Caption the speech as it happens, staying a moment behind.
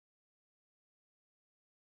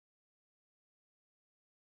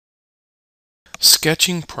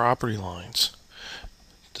Sketching property lines.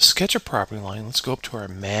 To sketch a property line, let's go up to our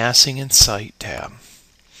Massing and Site tab.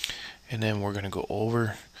 And then we're going to go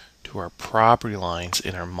over to our property lines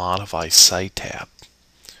in our Modify Site tab.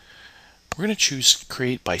 We're going to choose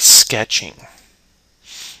Create by Sketching.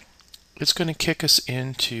 It's going to kick us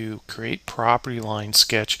into Create Property Line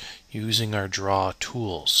Sketch using our Draw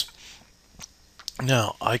tools.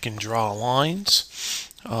 Now, I can draw lines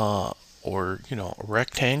or a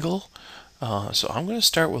rectangle. So I'm going to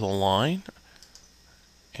start with a line,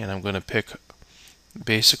 and I'm going to pick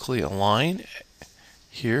basically a line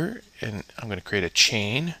here, and I'm going to create a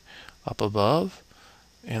chain up above,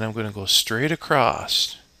 and I'm going to go straight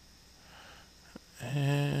across,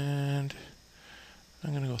 and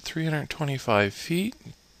I'm going to go 325 feet.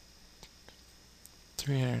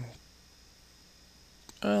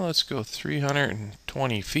 Let's go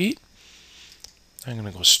 320 feet. I'm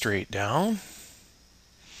going to go straight down.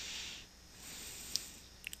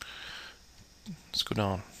 Let's go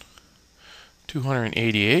down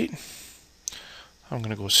 288. I'm going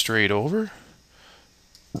to go straight over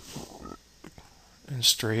and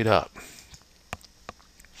straight up.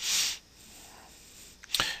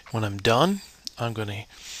 When I'm done, I'm going to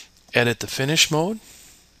edit the finish mode.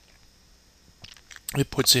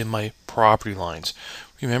 It puts in my property lines.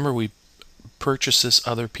 Remember, we purchased this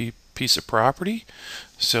other piece of property,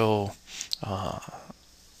 so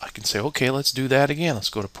I can say, okay, let's do that again. Let's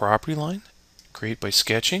go to property line, create by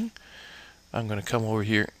sketching. I'm going to come over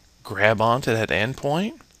here, grab onto that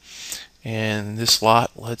endpoint, and this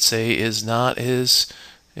lot, let's say, is not as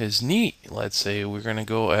neat. Let's say we're going to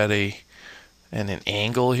go at an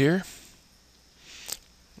angle here,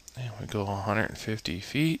 and we go 150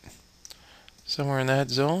 feet, somewhere in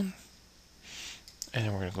that zone,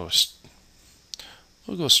 and we're going to go.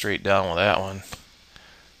 We'll go straight down with that one.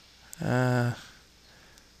 And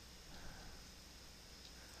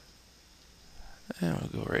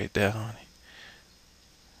we'll go right down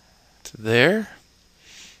to there.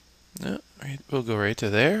 No, we'll go right to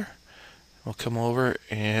there. We'll come over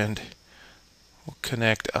and we'll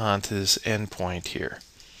connect onto this endpoint here.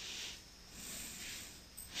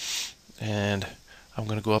 And I'm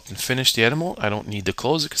going to go up and finish the edit mode. I don't need to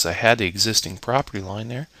close it because I had the existing property line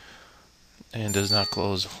there. And does not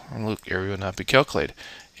close. Look, area will not be calculated.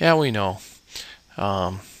 Yeah, we know.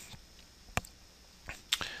 And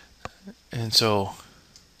so,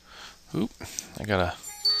 I gotta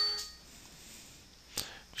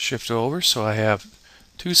shift it over. So I have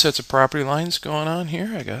two sets of property lines going on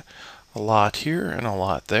here. I got a lot here and a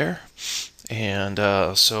lot there. And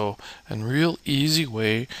so a real easy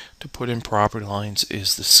way to put in property lines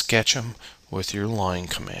is to sketch them with your line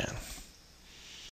command.